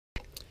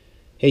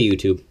Hey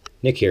YouTube,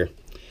 Nick here.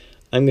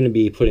 I'm going to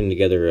be putting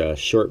together a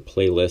short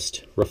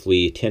playlist,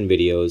 roughly 10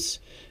 videos,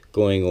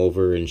 going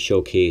over and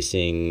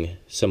showcasing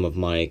some of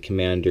my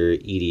Commander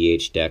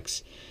EDH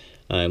decks.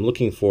 I'm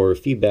looking for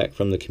feedback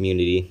from the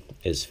community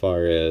as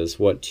far as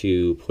what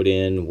to put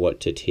in,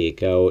 what to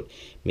take out,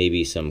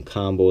 maybe some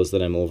combos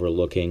that I'm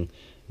overlooking.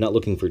 Not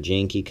looking for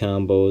janky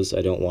combos.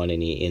 I don't want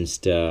any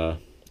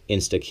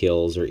insta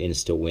kills or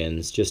insta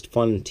wins, just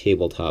fun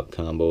tabletop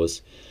combos.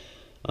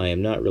 I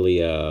am not really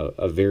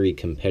a very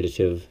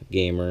competitive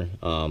gamer,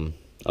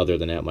 other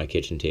than at my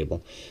kitchen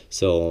table.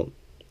 So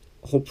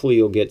hopefully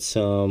you'll get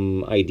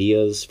some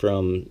ideas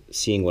from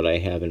seeing what I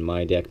have in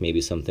my deck, maybe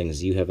some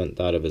things you haven't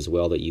thought of as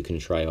well that you can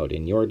try out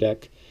in your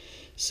deck.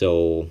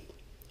 So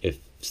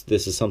if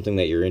this is something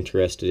that you're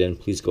interested in,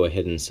 please go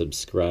ahead and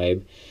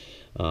subscribe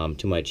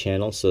to my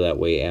channel, so that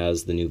way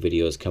as the new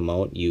videos come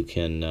out, you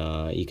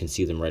can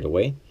see them right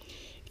away.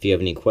 If you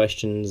have any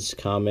questions,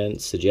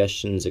 comments,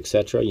 suggestions,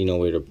 etc., you know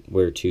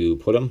where to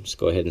put them. Just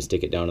go ahead and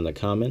stick it down in the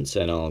comments,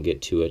 and I'll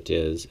get to it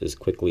as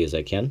quickly as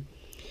I can.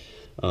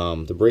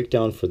 The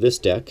breakdown for this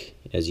deck,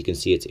 as you can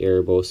see, it's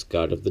Erebos,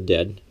 God of the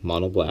Dead,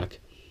 mono black.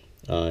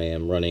 I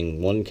am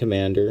running 1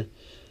 commander,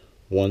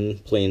 1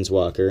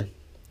 planeswalker,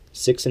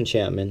 6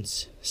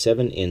 enchantments,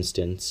 7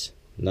 instants,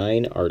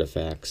 9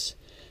 artifacts,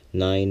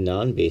 9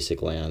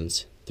 non-basic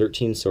lands,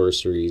 13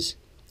 sorceries,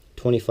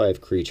 25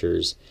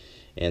 creatures,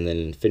 and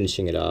then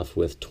finishing it off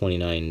with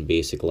 29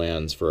 basic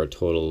lands for a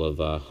total of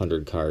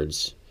 100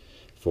 cards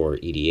for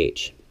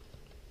EDH.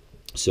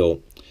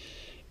 So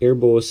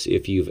Erebos,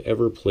 if you've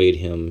ever played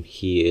him,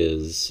 he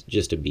is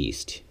just a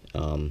beast.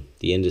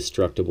 The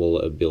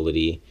indestructible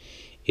ability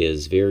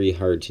is very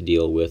hard to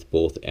deal with,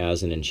 both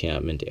as an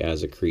enchantment,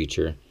 as a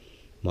creature.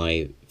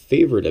 My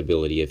favorite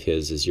ability of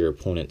his is your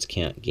opponents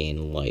can't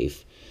gain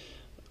life.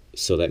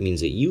 So that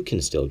means that you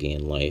can still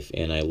gain life,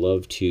 and I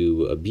love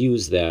to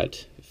abuse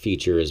that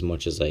feature as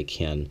much as I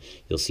can.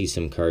 You'll see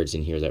some cards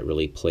in here that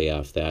really play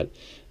off that.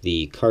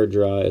 The card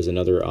draw is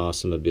another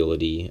awesome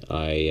ability.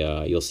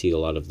 You'll see a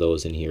lot of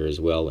those in here as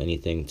well.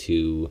 Anything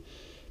to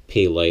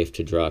pay life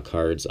to draw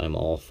cards, I'm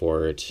all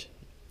for it.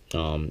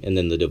 And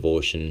then the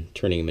devotion,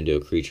 turning him into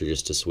a creature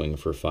just to swing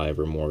for 5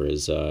 or more,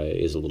 is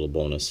a little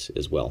bonus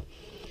as well.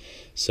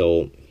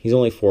 So he's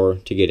only 4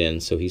 to get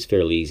in, so he's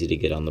fairly easy to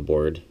get on the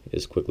board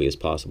as quickly as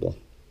possible.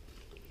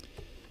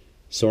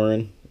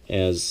 Sorin,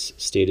 as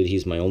stated,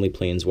 he's my only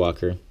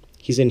planeswalker.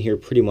 He's in here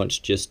pretty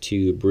much just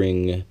to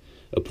bring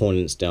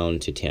opponents down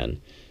to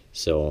 10.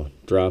 So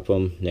drop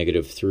them,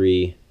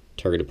 -3,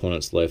 target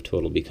opponent's life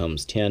total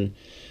becomes 10.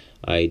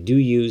 I do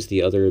use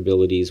the other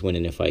abilities when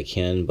and if I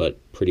can, but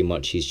pretty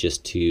much he's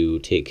just to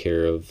take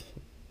care of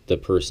the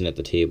person at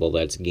the table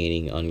that's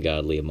gaining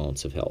ungodly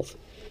amounts of health.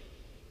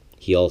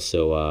 He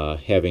also,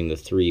 having the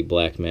 3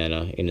 black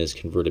mana in his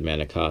converted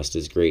mana cost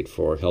is great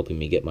for helping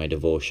me get my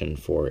devotion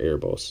for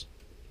Erebos.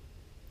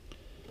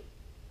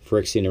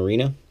 Phyrexian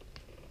Arena,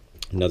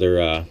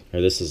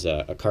 this is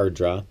a card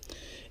draw.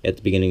 At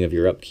the beginning of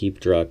your upkeep,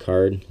 draw a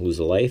card, lose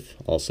a life,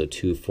 also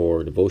 2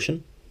 for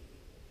devotion.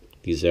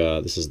 This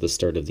is the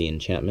start of the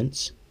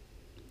enchantments.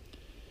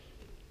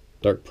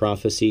 Dark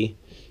Prophecy,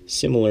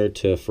 similar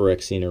to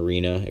Phyrexian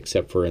Arena,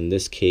 except for in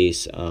this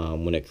case,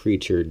 when a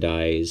creature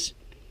dies,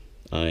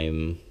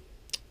 I'm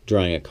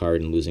drawing a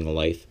card and losing a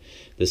life.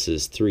 This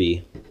is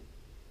 3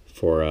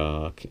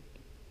 for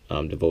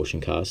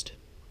devotion cost.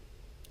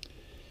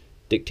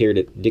 Dictate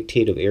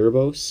of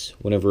Erebos.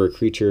 Whenever a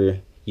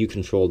creature you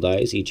control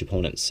dies, each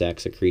opponent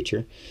sacks a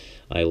creature.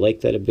 I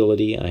like that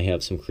ability. I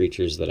have some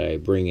creatures that I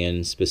bring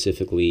in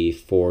specifically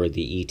for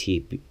the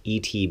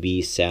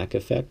ETB sack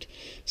effect,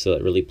 so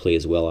it really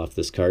plays well off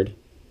this card.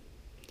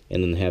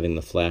 And then having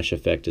the flash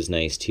effect is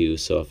nice too,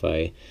 so if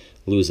I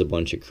lose a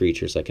bunch of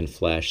creatures, I can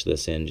flash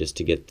this in just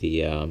to get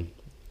the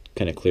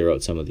kind of clear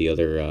out some of the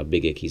other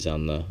big ickies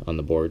on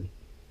the board.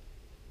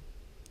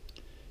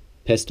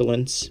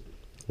 Pestilence,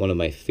 one of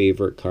my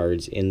favorite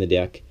cards in the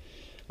deck.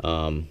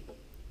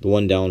 The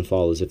one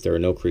downfall is if there are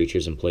no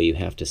creatures in play, you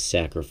have to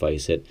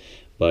sacrifice it,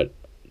 but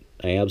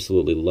I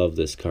absolutely love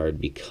this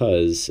card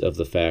because of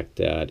the fact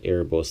that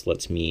Erebos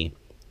lets me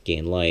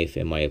gain life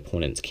and my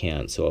opponents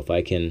can't. So if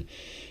I can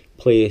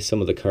play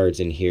some of the cards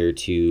in here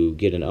to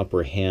get an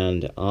upper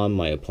hand on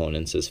my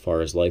opponents as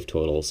far as life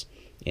totals,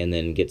 and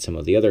then get some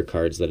of the other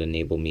cards that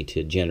enable me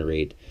to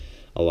generate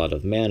a lot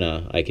of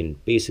mana, I can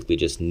basically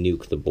just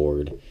nuke the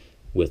board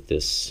with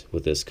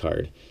this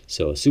card.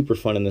 So super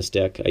fun in this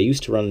deck. I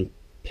used to run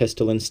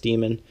Pestilence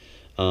Demon.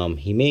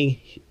 He may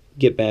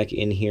get back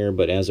in here,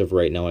 but as of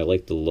right now, I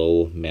like the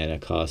low mana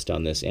cost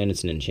on this, and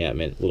it's an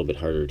enchantment, a little bit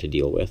harder to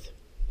deal with.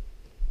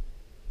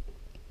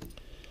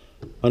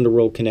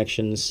 Underworld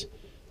Connections.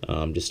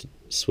 Just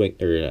swing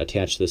or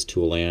attach this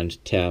to a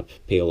land, tap,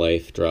 pay a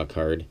life, draw a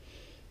card.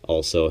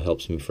 Also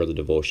helps me for the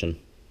devotion.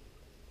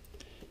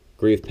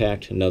 Grave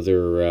Pact,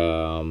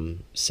 another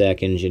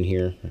sack engine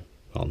here.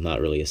 Well, not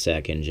really a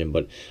sack engine,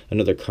 but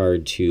another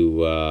card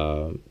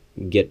to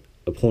get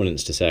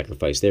opponents to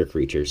sacrifice their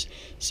creatures.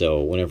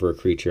 So whenever a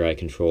creature I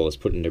control is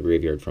put into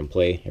graveyard from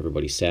play,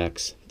 everybody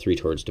sacks. 3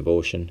 towards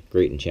Devotion.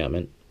 Great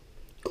enchantment.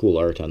 Cool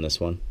art on this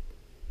one.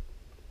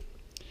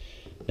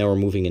 Now we're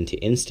moving into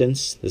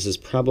instants. This is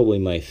probably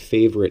my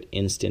favorite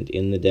instant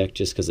in the deck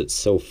just because it's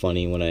so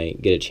funny when I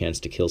get a chance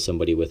to kill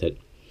somebody with it.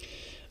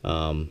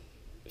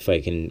 If I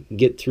can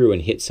get through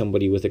and hit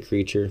somebody with a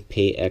creature,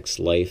 pay X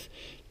life,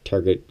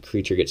 target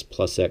creature gets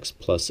 +X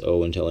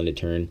 +0 until end of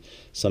turn.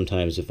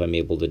 Sometimes if I'm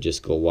able to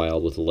just go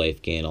wild with a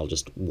life gain, I'll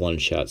just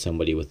one-shot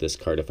somebody with this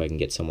card if I can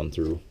get someone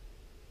through.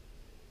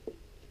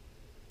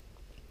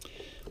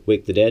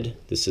 Wake the Dead.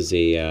 This is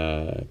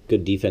a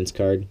good defense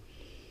card.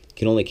 You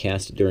can only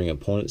cast it during an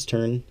opponent's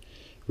turn.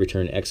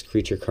 Return X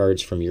creature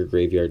cards from your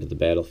graveyard to the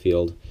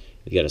battlefield.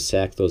 You got to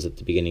sack those at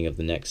the beginning of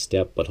the next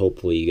step, but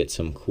hopefully you get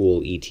some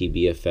cool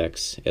ETB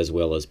effects as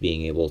well as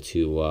being able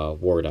to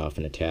ward off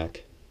an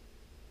attack.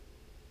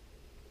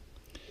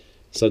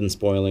 Sudden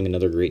Spoiling,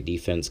 another great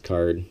defense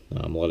card.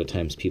 A lot of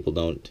times people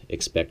don't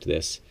expect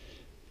this.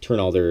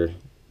 Turn all their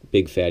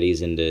big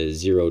fatties into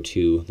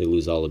 0/2, they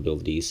lose all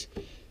abilities,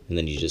 and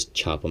then you just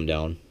chop them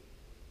down.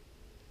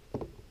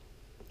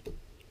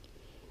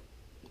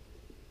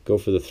 Go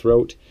for the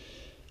Throat.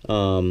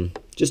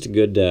 Just a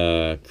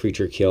good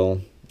creature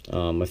kill.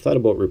 I thought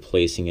about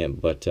replacing it,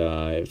 but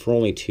for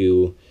only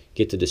 2,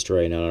 get to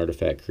destroy a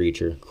non-artifact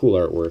creature. Cool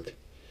artwork.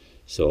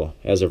 So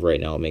as of right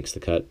now, it makes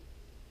the cut.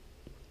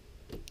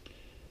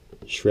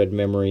 Shred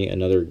Memory,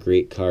 another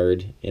great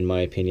card in my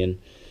opinion.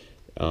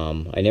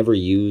 I never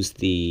use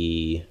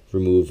the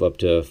remove up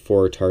to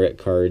 4 target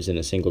cards in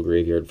a single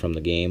graveyard from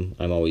the game.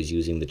 I'm always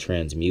using the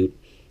Transmute.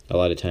 A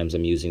lot of times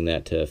I'm using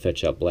that to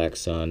fetch up Black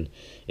Sun,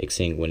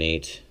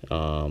 Exsanguinate,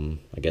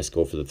 I guess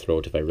go for the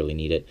Throat if I really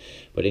need it.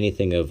 But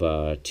anything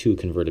of 2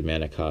 converted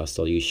mana cost,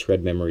 I'll use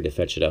Shred Memory to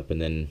fetch it up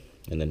and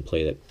then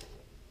play it.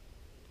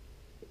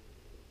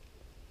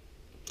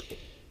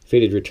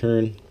 Fated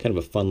Return, kind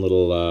of a fun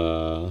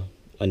little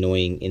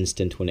annoying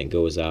instant when it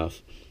goes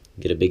off.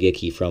 Get a big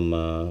icky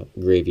from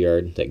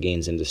graveyard that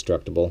gains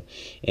indestructible,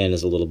 and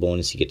as a little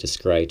bonus you get to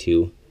scry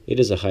too. It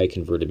is a high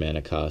converted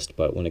mana cost,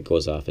 but when it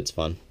goes off it's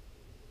fun.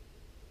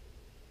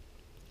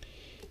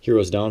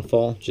 Hero's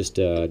Downfall, just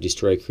a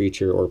destroy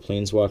creature or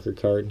planeswalker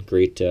card.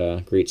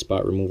 Great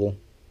spot removal.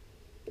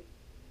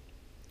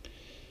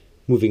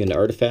 Moving into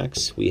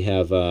artifacts, we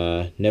have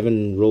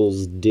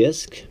Nevinyrral's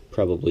Disc.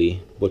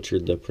 Probably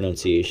butchered the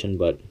pronunciation,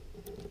 but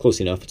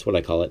close enough, it's what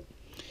I call it.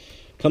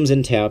 Comes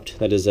in tapped,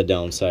 that is a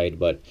downside,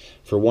 but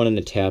for 1 and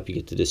a tap you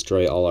get to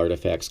destroy all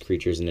artifacts,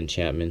 creatures, and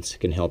enchantments.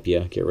 It can help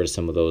you get rid of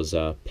some of those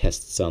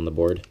pests on the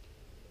board.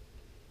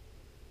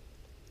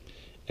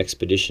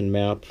 Expedition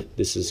Map,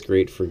 this is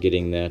great for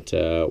getting that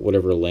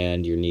whatever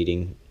land you're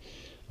needing,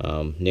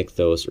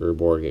 Nykthos,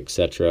 Urborg,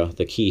 etc.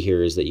 The key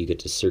here is that you get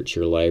to search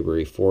your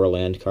library for a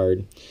land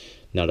card,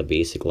 not a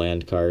basic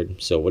land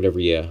card. So whatever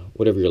you're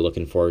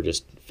looking for,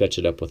 just fetch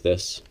it up with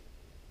this.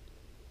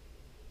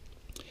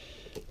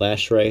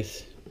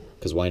 Lashwraith,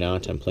 because why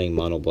not? I'm playing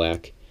mono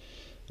black.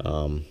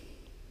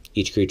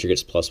 Each creature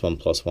gets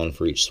 +1/+1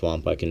 for each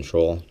swamp I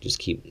control. Just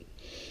keep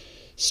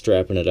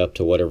strapping it up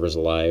to whatever's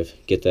alive.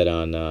 Get that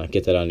on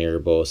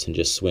Erebos and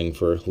just swing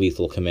for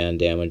lethal command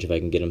damage if I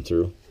can get him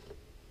through.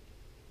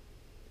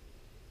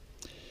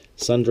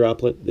 Sun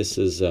Droplet, this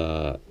is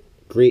a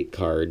great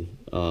card.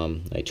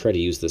 I try to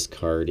use this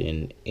card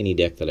in any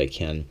deck that I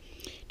can,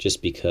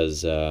 just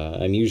because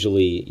I'm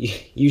usually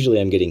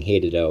I'm getting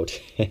hated out.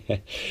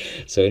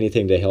 So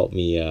anything to help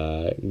me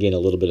gain a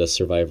little bit of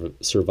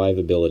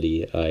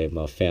survivability, I'm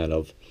a fan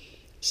of.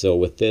 So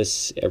with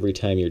this, every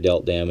time you're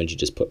dealt damage, you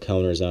just put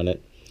counters on it.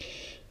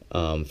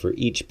 For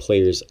each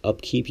player's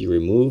upkeep, you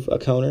remove a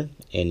counter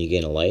and you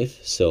gain a life.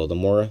 So the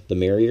more the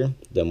merrier.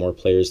 The more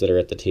players that are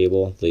at the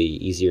table, the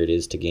easier it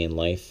is to gain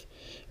life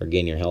or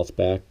gain your health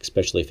back,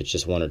 especially if it's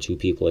just 1 or 2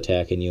 people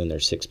attacking you and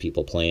there's 6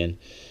 people playing.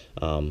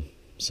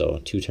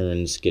 So 2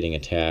 turns getting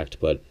attacked,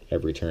 but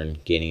every turn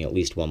gaining at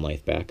least 1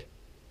 life back.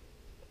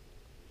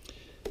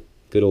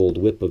 Good old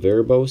Whip of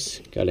Erebos,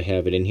 gotta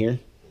have it in here.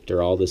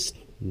 After all, this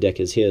deck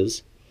is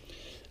his.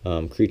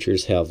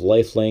 Creatures have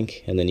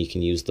lifelink, and then you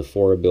can use the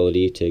 4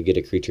 ability to get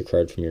a creature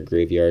card from your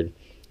graveyard.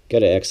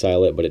 Gotta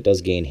exile it, but it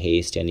does gain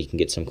haste, and you can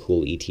get some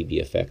cool ETB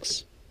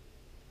effects.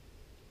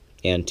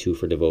 And 2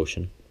 for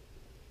Devotion.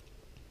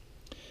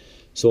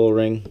 Soul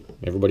Ring,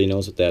 everybody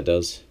knows what that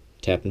does.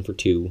 Tapping for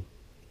 2,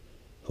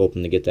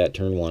 hoping to get that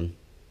turn 1.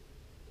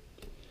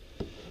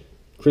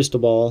 Crystal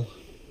Ball,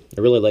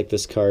 I really like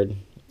this card.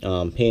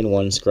 Paying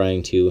 1,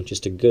 scrying 2,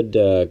 just a good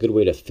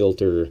way to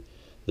filter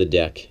the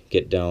deck,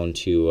 get down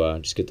to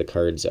just get the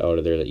cards out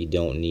of there that you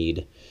don't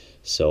need.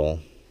 So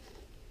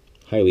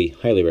highly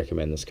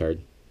recommend this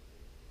card.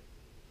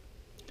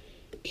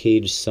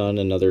 Cage Sun,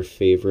 another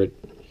favorite,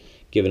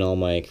 giving all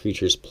my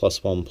creatures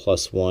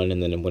 +1/+1,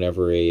 and then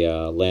whenever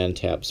a land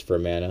taps for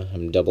mana,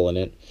 I'm doubling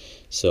it.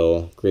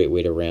 So great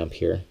way to ramp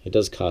here. It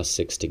does cost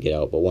 6 to get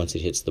out, but once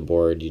it hits the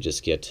board, you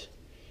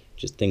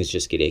things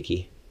just get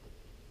icky.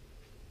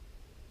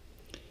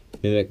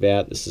 Mimic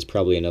Vat, this is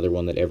probably another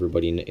one that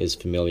everybody is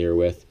familiar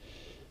with.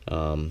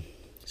 As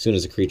soon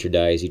as a creature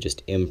dies, you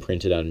just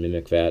imprint it on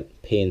Mimic Vat,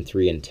 paying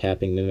 3 and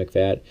tapping Mimic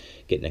Vat,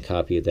 getting a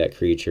copy of that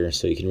creature,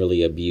 so you can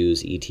really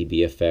abuse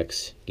ETB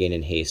effects,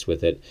 gaining haste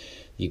with it.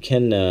 You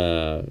can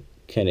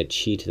kind of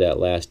cheat that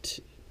last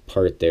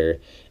part there,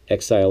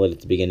 exile it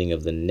at the beginning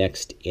of the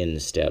next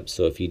end step.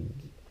 So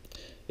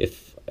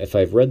if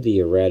I've read the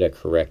errata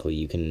correctly,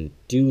 you can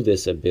do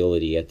this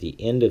ability at the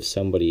end of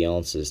somebody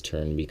else's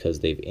turn because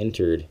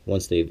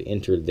once they've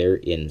entered their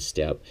end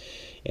step,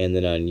 and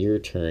then on your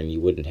turn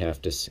you wouldn't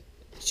have to.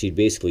 So you'd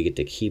basically get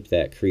to keep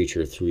that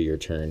creature through your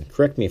turn.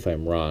 Correct me if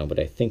I'm wrong, but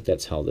I think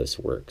that's how this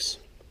works.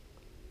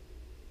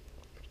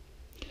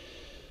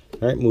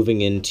 Alright,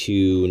 moving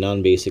into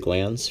non-basic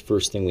lands.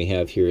 First thing we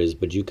have here is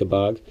Bojuka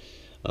Bog.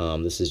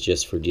 This is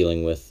just for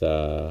dealing with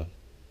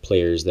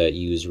players that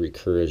use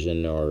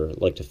recursion or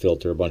like to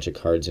filter a bunch of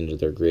cards into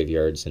their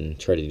graveyards and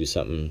try to do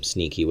something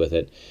sneaky with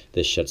it.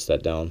 This shuts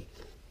that down.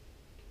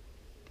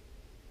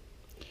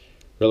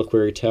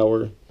 Reliquary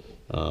Tower.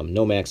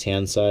 No max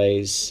hand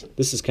size.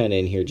 This is kind of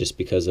in here just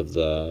because of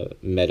the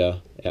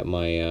meta at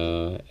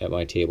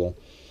my table.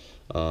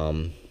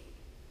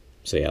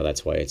 So yeah,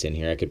 that's why it's in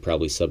here. I could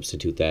probably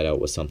substitute that out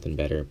with something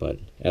better, but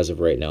as of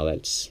right now,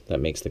 that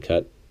makes the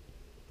cut.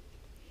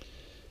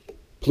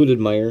 Polluted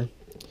Mire.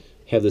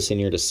 Have this in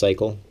here to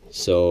cycle.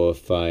 So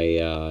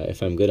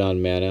if I'm good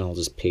on mana, I'll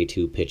just pay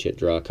 2, pitch it,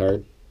 draw a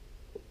card.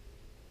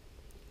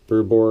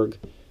 Urborg.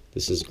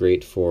 This is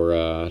great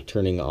for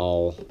turning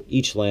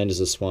each land as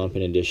a swamp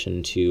in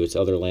addition to its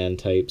other land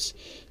types,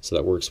 so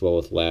that works well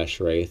with Lash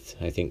Wraith.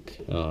 I think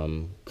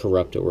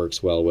Corrupt it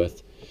works well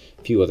with.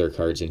 A few other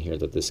cards in here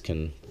that this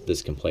can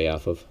play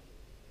off of.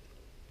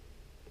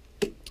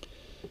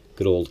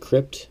 Good old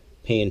Crypt,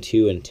 paying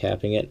 2 and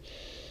tapping it,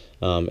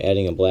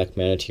 adding a black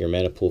mana to your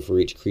mana pool for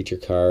each creature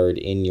card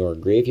in your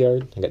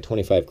graveyard. I got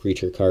 25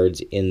 creature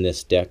cards in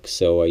this deck,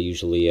 so I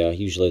usually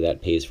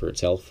that pays for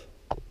itself.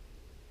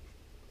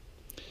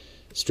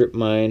 Strip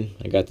Mine,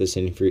 I got this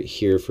in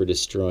here for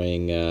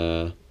destroying,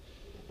 oh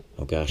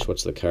gosh,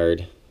 what's the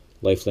card?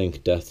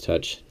 Lifelink, Death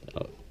Touch.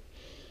 Oh,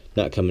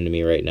 not coming to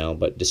me right now,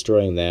 but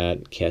destroying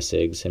that,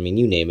 Kessigs, I mean,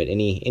 you name it.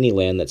 Any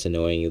land that's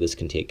annoying you, this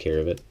can take care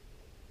of it.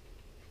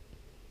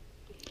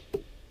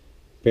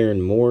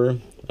 Baron Moor,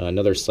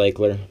 another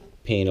cycler,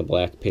 paying a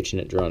black, pitching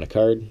it, drawing a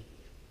card.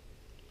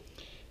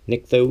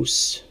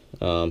 Nykthos,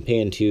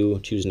 paying 2,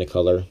 choosing a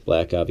color,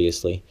 black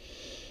obviously.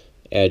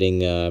 Adding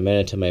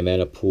mana to my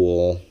mana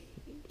pool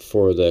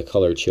for the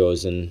color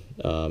chosen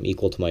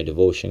equal to my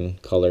devotion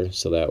color,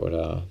 so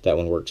that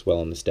one works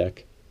well in this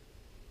deck.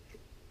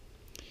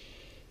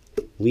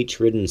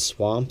 Leech-Ridden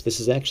Swamp. This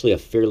is actually a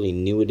fairly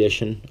new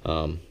addition.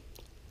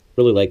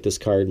 Really like this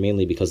card,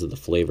 mainly because of the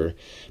flavor,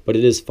 but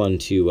it is fun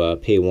to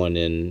pay 1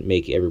 and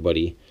make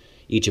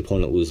each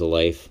opponent lose a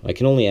life. I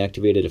can only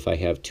activate it if I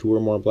have 2 or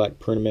more black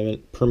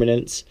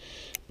permanents,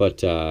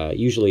 but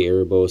usually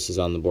Erebos is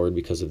on the board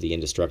because of the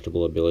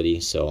indestructible ability,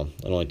 so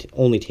it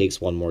only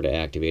takes 1 more to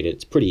activate it.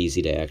 It's pretty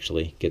easy to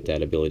actually get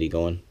that ability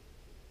going.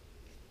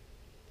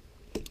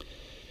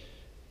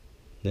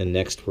 Then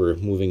next we're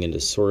moving into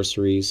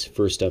sorceries.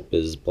 First up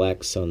is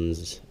Black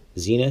Sun's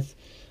Zenith.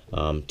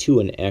 2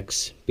 and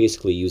X,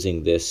 basically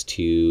using this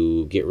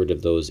to get rid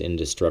of those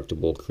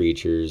indestructible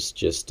creatures.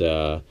 Just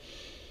if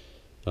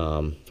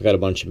I got a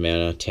bunch of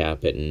mana,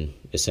 tap it and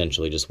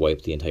essentially just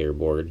wipe the entire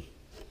board.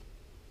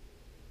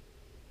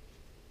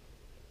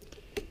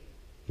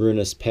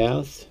 Ruinous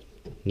Path,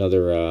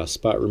 another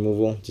spot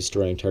removal,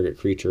 destroying target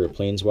creature or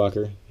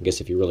planeswalker. I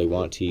guess if you really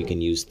want to, you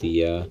can use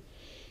the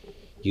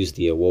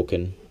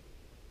Awoken.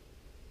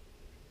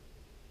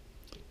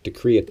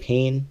 Decree of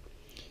Pain,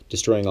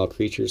 destroying all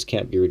creatures,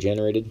 can't be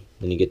regenerated.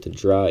 Then you get to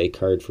draw a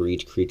card for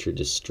each creature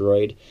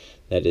destroyed.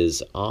 That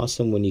is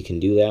awesome when you can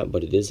do that,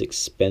 but it is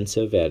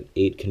expensive at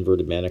 8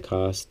 converted mana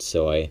cost,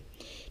 so I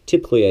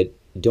typically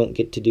don't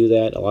get to do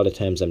that. A lot of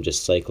times I'm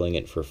just cycling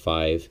it for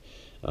 5,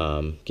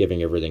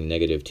 giving everything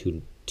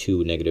 -2,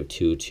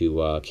 -2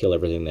 to kill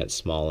everything that's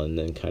small, and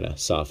then kind of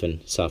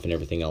soften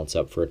everything else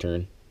up for a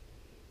turn.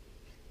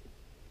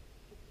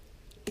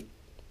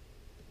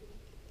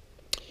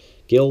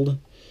 Guild.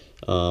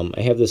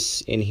 I have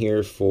this in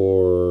here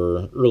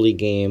for early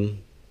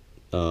game,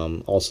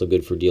 also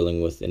good for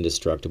dealing with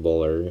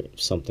indestructible or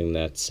something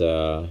that's,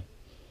 yeah,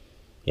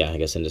 I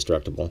guess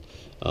indestructible.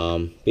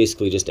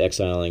 Basically just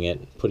exiling it,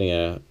 putting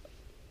a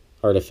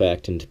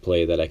artifact into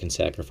play that I can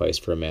sacrifice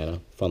for a mana.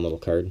 Fun little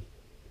card.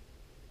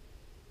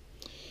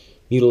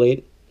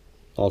 Mutilate.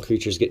 All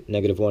creatures get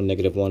 -1,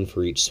 -1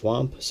 for each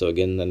swamp. So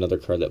again, another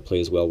card that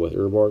plays well with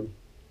Urborg.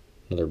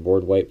 Another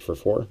board wipe for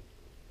 4.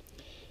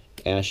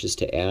 Ashes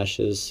to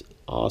Ashes,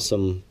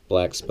 awesome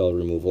black spell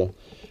removal.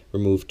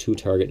 Remove 2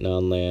 target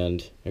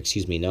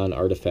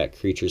non-artifact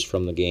creatures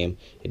from the game.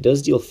 It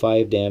does deal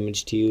 5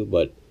 damage to you,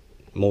 but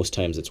most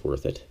times it's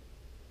worth it.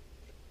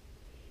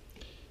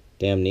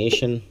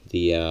 Damnation,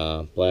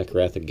 the Black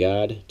Wrath of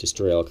God,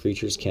 destroy all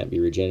creatures, can't be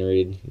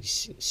regenerated. You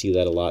see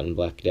that a lot in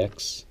black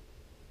decks.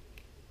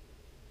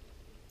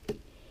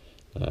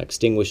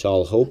 Extinguish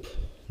all hope,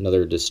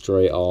 another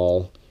destroy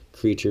all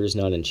creatures,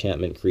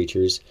 non-enchantment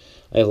creatures.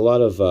 I have a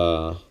lot of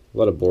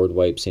board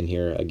wipes in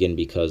here, again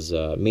because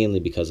mainly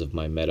because of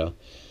my meta.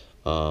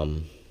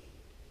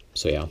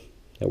 So yeah,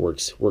 that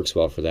works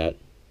well for that.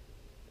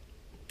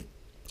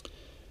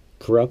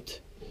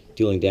 Corrupt,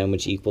 dealing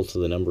damage equal to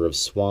the number of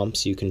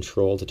swamps you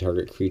control to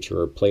target creature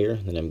or player.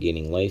 Then I'm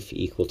gaining life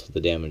equal to the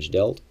damage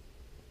dealt.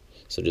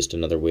 So just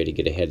another way to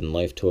get ahead in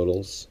life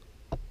totals.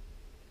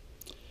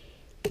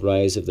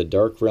 Rise of the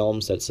Dark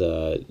Realms, that's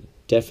a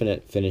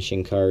definite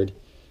finishing card.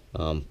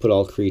 Put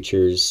all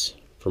creatures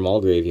from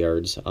all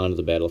graveyards onto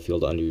the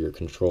battlefield under your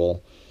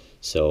control.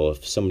 So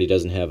if somebody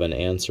doesn't have an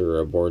answer or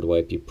a board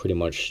wipe, you pretty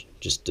much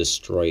just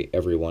destroy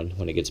everyone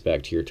when it gets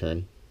back to your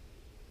turn.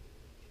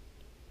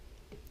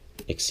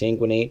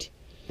 Exsanguinate.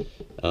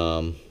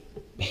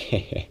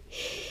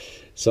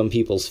 Some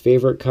people's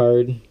favorite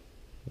card.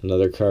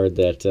 Another card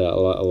that a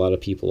lot of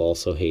people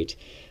also hate.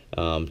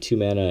 2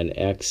 mana and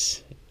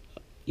X.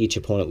 Each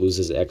opponent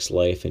loses X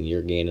life, and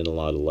you're gaining a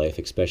lot of life,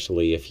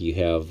 especially if you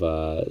have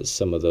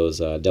some of those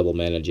double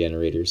mana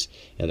generators,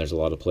 and there's a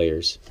lot of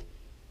players.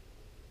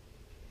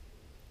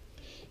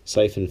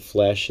 Siphon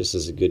Flesh, this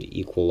is a good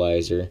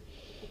equalizer,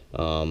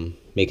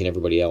 making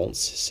everybody else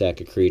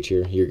sack a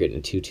creature. You're getting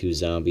a 2/2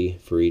 zombie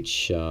for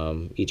each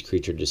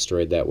creature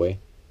destroyed that way.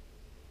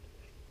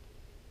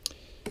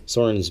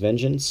 Sorin's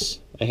Vengeance,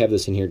 I have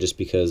this in here just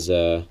because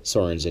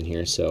Sorin's in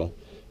here, so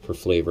for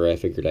flavor I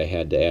figured I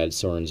had to add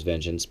Sorin's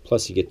Vengeance.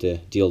 Plus you get to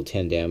deal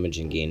 10 damage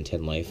and gain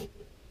 10 life.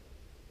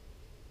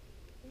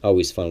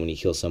 Always fun when you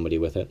kill somebody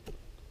with it.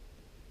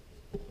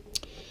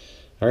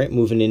 Alright,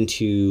 moving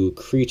into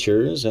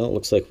creatures. Well, it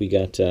looks like we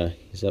got,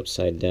 he's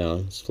upside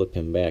down. Let's flip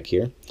him back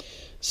here.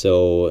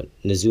 So,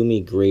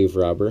 Nezumi Grave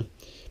Robber.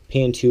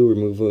 Paying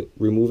 2,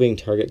 removing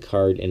target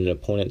card in an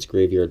opponent's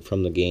graveyard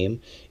from the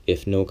game.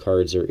 If no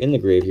cards are in the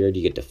graveyard,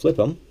 you get to flip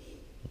them.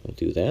 We'll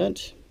do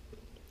that.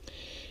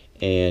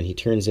 And he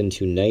turns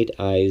into Night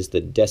Eyes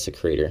the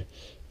Desecrator.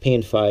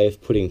 Paying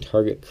 5, putting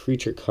target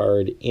creature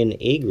card in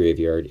a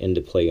graveyard into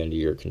play under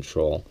your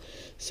control.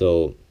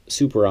 So,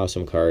 super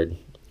awesome card.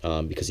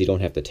 Because you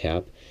don't have to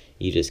tap,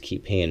 you just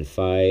keep paying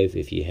 5.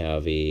 If you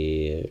have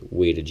a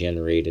way to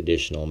generate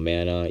additional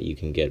mana, you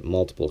can get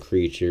multiple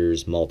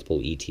creatures,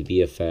 multiple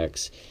ETB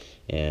effects,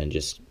 and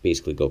just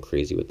basically go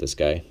crazy with this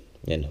guy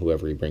and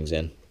whoever he brings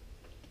in.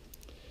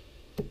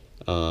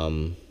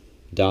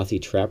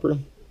 Dothy Trapper,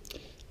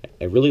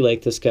 I really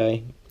like this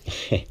guy.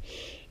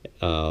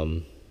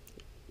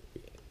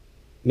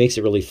 Makes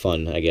it really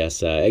fun, I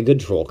guess. A good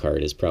troll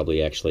card is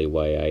probably actually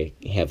why I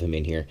have him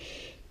in here.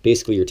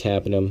 Basically, you're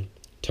tapping him.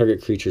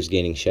 Target creature's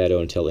gaining shadow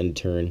until end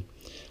turn.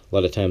 A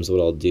lot of times what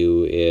I'll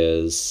do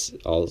is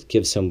I'll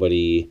give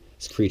somebody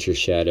creature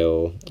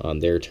shadow on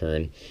their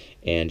turn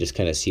and just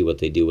kind of see what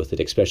they do with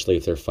it, especially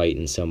if they're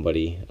fighting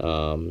somebody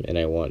and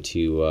I want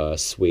to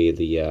sway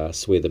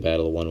the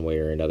battle one way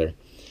or another.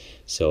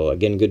 So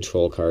again, good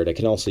troll card. I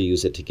can also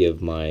use it to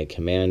give my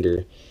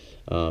commander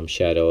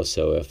shadow,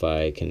 so if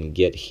I can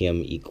get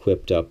him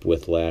equipped up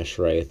with Lash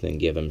Wraith and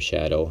give him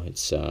shadow,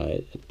 it's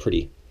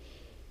pretty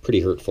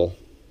hurtful.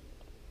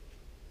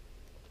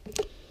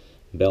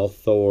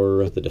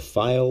 Belthor the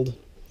Defiled.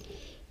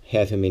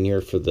 Have him in here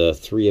for the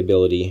 3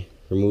 ability,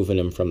 removing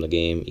him from the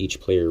game.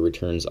 Each player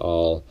returns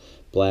all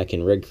black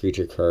and red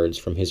creature cards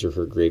from his or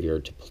her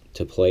graveyard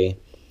to play.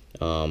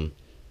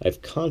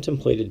 I've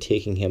contemplated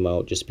taking him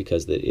out just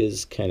because that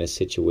is kind of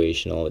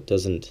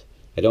situational.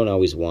 I don't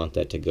always want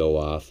that to go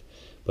off,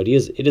 but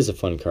it is a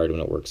fun card when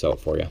it works out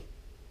for you.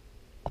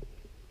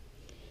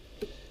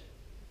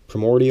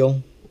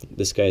 Primordial.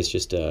 This guy's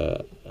just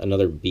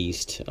another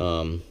beast.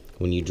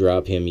 When you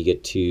drop him, you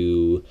get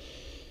to,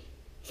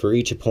 for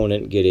each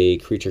opponent, get a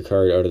creature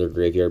card out of their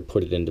graveyard,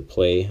 put it into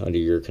play under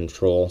your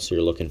control. So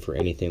you're looking for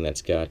anything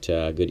that's got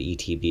good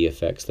ETB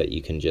effects that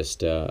you can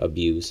just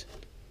abuse.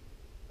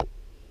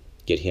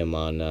 Get him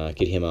on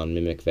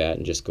Mimic Vat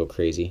and just go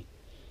crazy.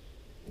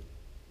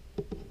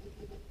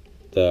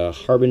 The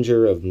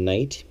Harbinger of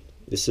Night.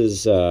 This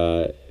is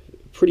a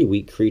pretty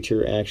weak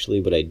creature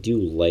actually, but I do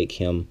like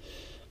him.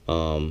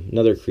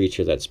 Another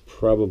creature that's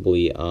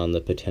probably on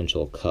the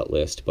potential cut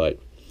list, but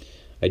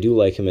I do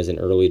like him as an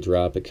early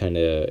drop.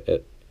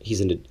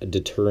 He's a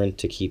deterrent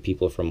to keep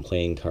people from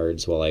playing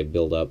cards while I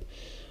build up.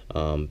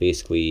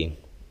 Basically,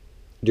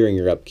 during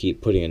your upkeep,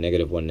 putting a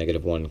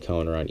 -1/-1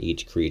 counter on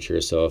each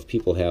creature. So if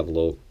people have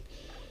low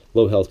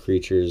health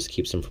creatures,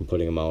 keeps them from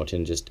putting them out,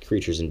 and just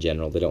creatures in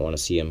general, they don't want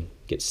to see them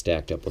get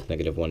stacked up with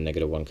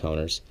 -1/-1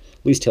 counters,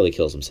 at least till he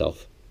kills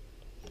himself.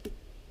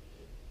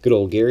 Good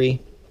old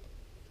Gary.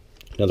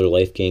 Another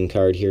life gain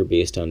card here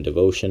based on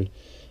Devotion.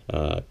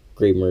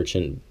 Grave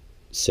Merchant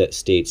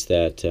states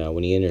that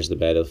when he enters the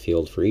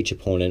battlefield, for each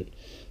opponent,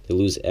 they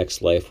lose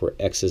X life, where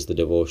X is the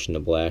devotion to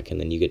black, and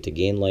then you get to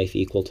gain life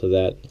equal to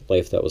that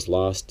life that was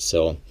lost.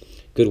 So,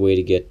 good way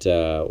to get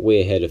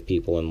way ahead of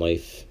people in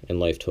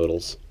life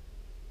totals.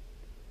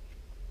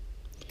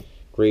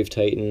 Grave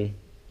Titan,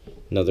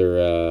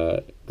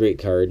 another great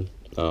card,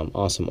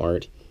 awesome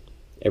art.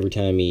 Every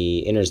time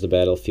he enters the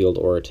battlefield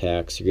or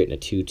attacks, you're getting a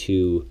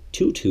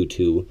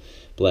 2/2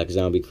 black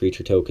zombie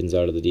creature tokens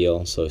out of the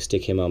deal. So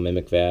stick him on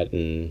Mimic Vat,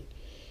 and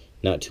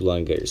not too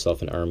long, get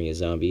yourself an army of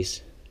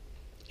zombies.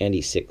 And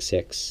he's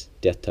 6/6,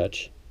 Death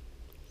Touch.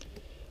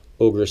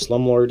 Ogre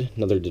Slumlord,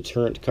 another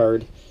deterrent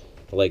card.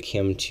 I like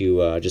him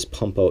to just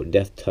pump out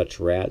Death Touch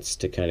rats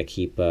to kind of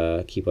keep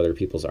other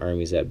people's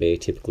armies at bay.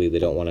 Typically, they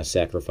don't want to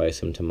sacrifice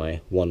him to my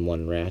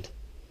 1/1 rat.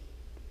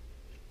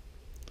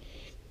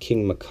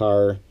 King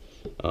Makar.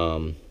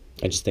 I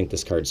just think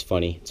this card's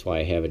funny. That's why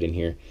I have it in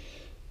here.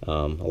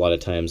 A lot of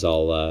times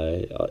I'll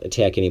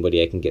attack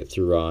anybody I can get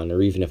through on,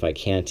 or even if I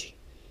can't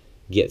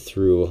get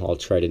through, I'll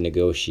try to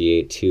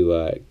negotiate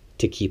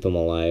to keep them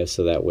alive,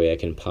 so that way I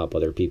can pop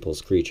other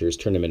people's creatures,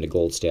 turn them into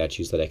gold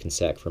statues that I can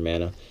sack for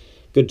mana.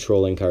 Good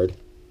trolling card.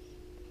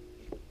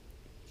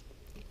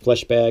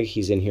 Fleshbag,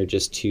 he's in here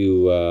just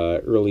to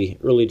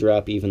early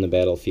drop even the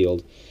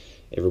battlefield.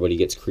 Everybody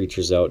gets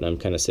creatures out, and I'm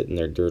kind of sitting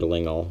there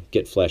dirtling. I'll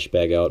get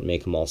Fleshbag out,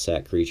 make them all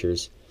sack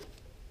creatures.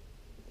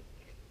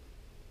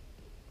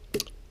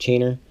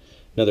 Chainer,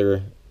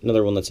 another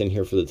one that's in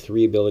here for the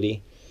 3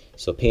 ability.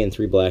 So paying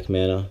 3 black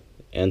mana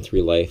and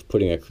 3 life,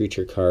 putting a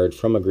creature card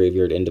from a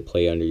graveyard into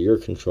play under your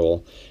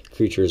control.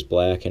 Creature is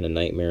black and a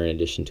nightmare in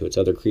addition to its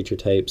other creature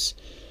types.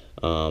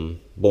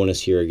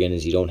 Bonus here again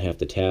is you don't have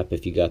to tap.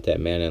 If you got that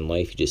mana and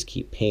life, you just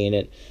keep paying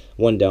it.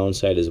 One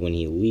downside is when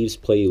he leaves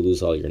play, you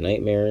lose all your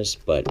nightmares,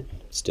 but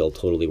still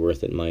totally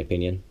worth it in my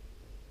opinion.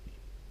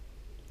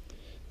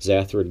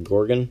 Zathrid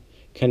Gorgon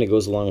kind of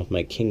goes along with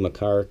my King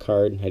Makar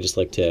card. I just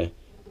like to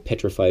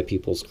petrify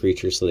people's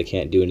creatures so they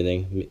can't do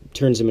anything.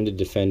 Turns them into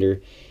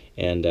defender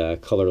and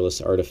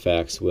colorless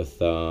artifacts with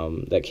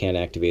that can't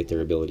activate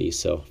their abilities.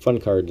 So fun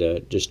card to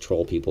just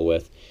troll people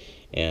with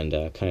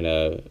and kind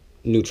of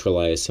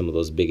neutralize some of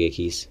those big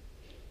ickies.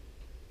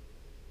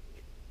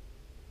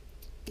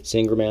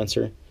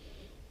 Sangromancer.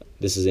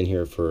 This is in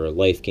here for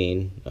life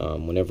gain.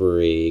 Whenever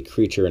a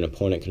creature an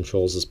opponent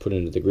controls is put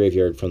into the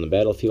graveyard from the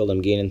battlefield,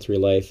 I'm gaining 3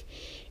 life.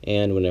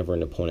 And whenever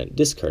an opponent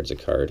discards a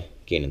card,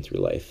 gaining 3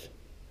 life.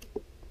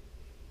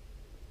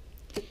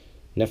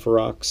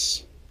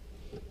 Nephrox.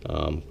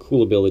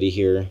 Cool ability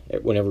here.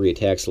 Whenever he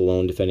attacks a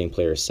lone defending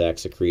player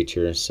sacks a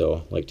creature, so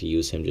I like to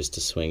use him just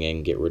to swing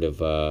in, get rid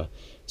of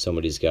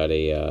somebody's got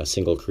a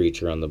single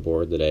creature on the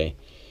board that I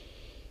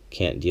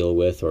can't deal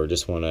with or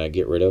just want to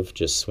get rid of.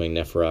 Just swing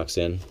Nephrox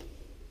in.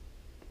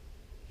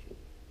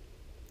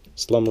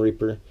 Slum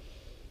Reaper,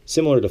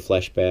 similar to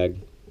Fleshbag,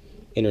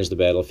 enters the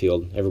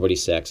battlefield. Everybody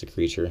sacks a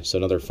creature, so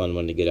another fun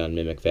one to get on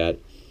Mimic Vat.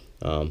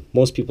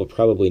 Most people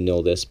probably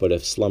know this, but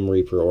if Slum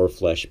Reaper or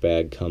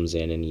Fleshbag comes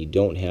in and you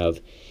don't have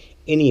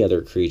any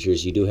other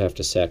creatures, you do have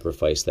to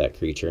sacrifice that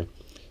creature.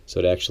 So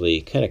it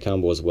actually kind of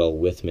combos well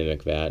with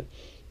Mimic Vat.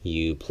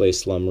 You play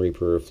Slum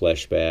Reaper or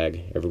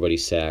Fleshbag, everybody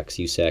sacks,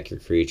 you sack your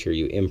creature,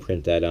 you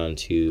imprint that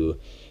onto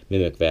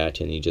Mimic Vat,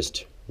 and you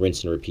just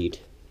rinse and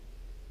repeat.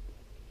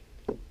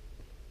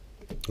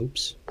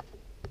 Oops.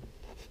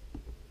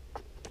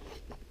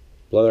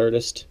 Blood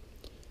Artist,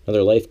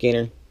 another life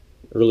gainer,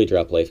 early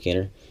drop life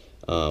gainer.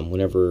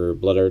 Whenever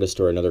Blood Artist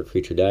or another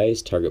creature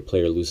dies, target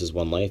player loses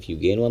 1 life, you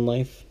gain 1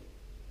 life.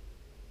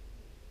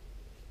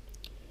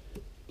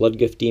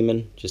 Bloodgift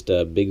Demon, just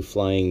a big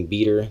flying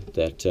beater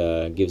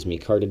that gives me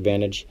card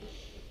advantage.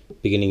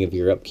 Beginning of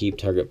your upkeep,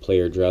 target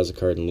player draws a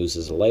card and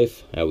loses a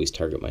life. I always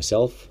target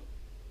myself.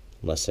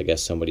 Unless I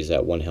guess somebody's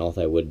at 1 health,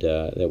 that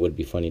would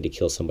be funny to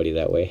kill somebody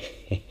that way.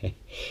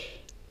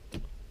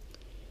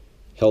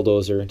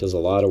 Helldozer does a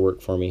lot of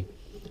work for me.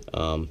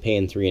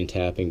 Paying 3 and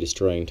tapping,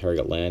 destroying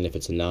target land. If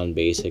it's a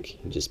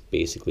non-basic, you just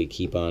basically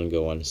keep on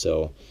going.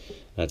 So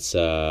that's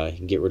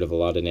get rid of a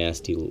lot of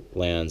nasty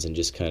lands and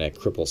just kind of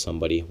cripple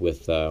somebody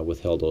with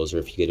Helldozer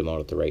if you get him out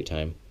at the right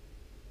time.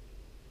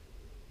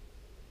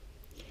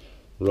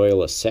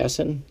 Royal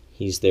Assassin.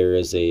 He's there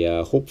as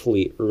a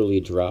hopefully early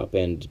drop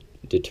and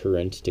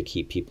deterrent to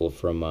keep people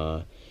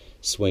from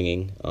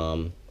swinging.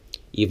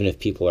 Even if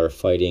people are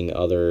fighting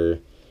other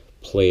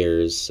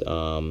players,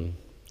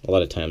 a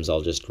lot of times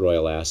I'll just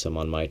Royal Ass them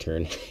on my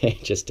turn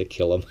just to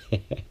kill them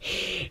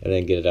and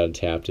then get it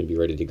untapped and be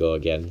ready to go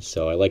again.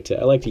 So I like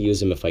to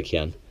use them if I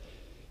can,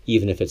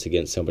 even if it's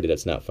against somebody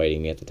that's not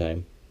fighting me at the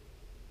time.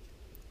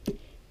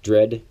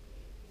 Dread.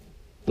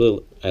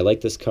 I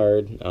like this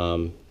card.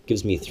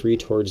 Gives me 3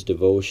 towards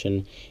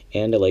devotion,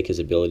 and I like his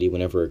ability.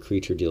 Whenever a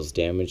creature deals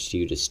damage to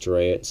you,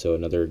 destroy it. So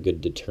another good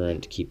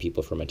deterrent to keep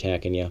people from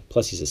attacking you.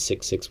 Plus he's a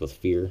 6/6 with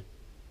fear.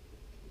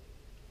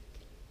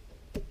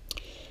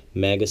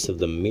 Magus of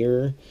the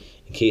Mirror.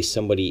 In case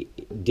somebody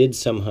did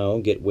somehow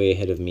get way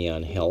ahead of me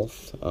on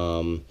health,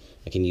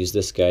 I can use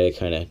this guy to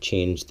kind of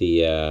change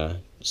the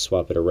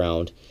swap it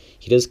around.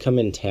 He does come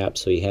in tap,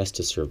 so he has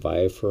to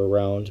survive for a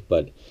round,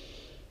 but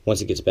once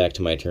it gets back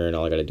to my turn,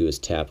 all I got to do is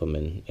tap him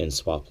and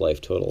swap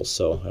life totals.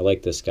 So I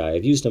like this guy.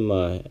 I've used him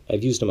a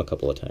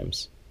couple of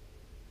times.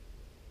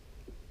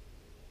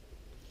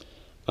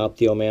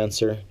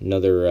 Opthiomancer,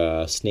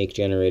 another snake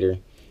generator.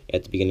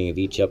 At the beginning of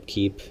each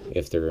upkeep,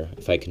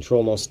 if I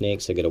control no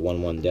snakes, I get a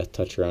 1/1 Death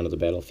Toucher onto the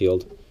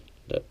battlefield.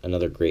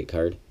 another great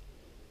card.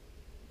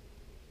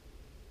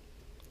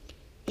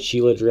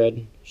 Sheila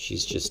Dread,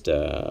 she's just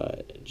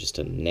a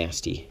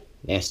nasty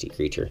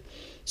creature.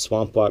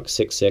 Swamp Walk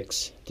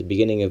 6/6. At the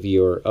beginning of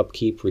your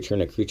upkeep, return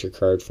a creature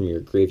card from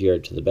your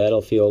graveyard to the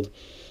battlefield.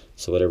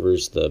 So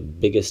whatever's the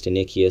biggest and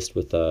ickiest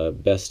with the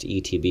best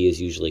ETB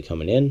is usually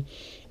coming in.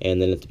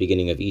 And then at the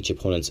beginning of each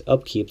opponent's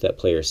upkeep, that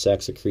player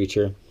sacks a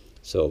creature.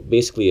 So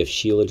basically, if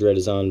Sheila Dread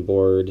is on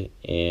board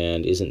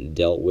and isn't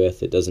dealt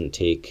with, it doesn't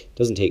take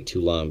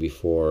too long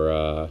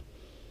before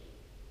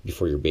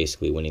you're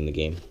basically winning the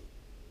game.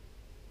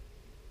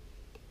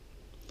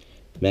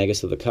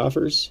 Magus of the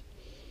Coffers.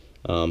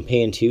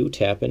 Paying 2,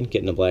 tapping,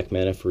 getting a black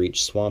mana for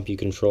each swamp you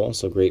control,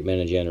 so great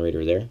mana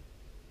generator there.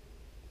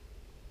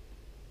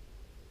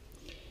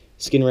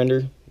 Skin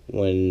Render.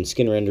 When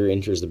Skin Render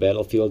enters the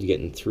battlefield, you're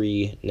getting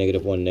 3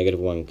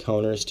 -1/-1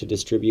 counters to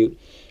distribute.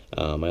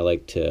 I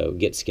like to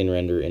get Skin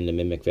Render into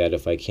Mimic Vat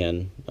if I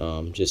can,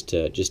 just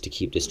to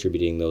keep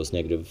distributing those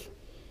 3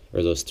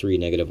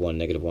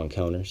 -1/-1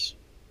 counters.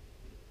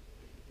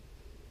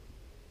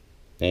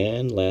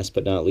 And last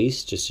but not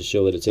least, just to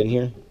show that it's in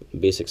here,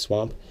 Basic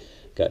Swamp.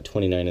 Got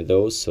 29 of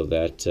those, so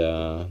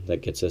that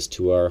gets us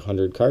to our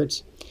 100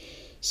 cards.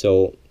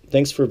 So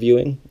thanks for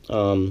viewing.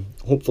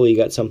 Hopefully you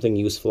got something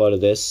useful out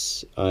of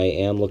this. I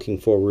am looking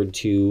forward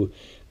to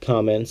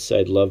comments.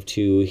 I'd love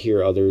to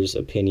hear others'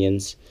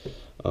 opinions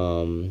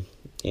and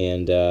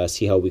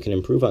see how we can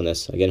improve on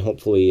this. Again,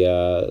 hopefully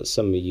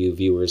some of you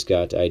viewers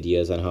got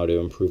ideas on how to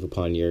improve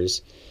upon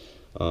yours.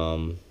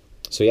 So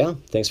yeah,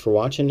 thanks for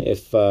watching.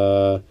 If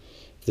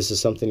this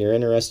is something you're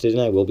interested in,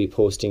 I will be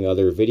posting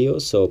other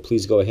videos, so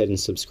please go ahead and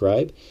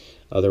subscribe.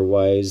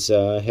 Otherwise,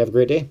 have a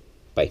great day.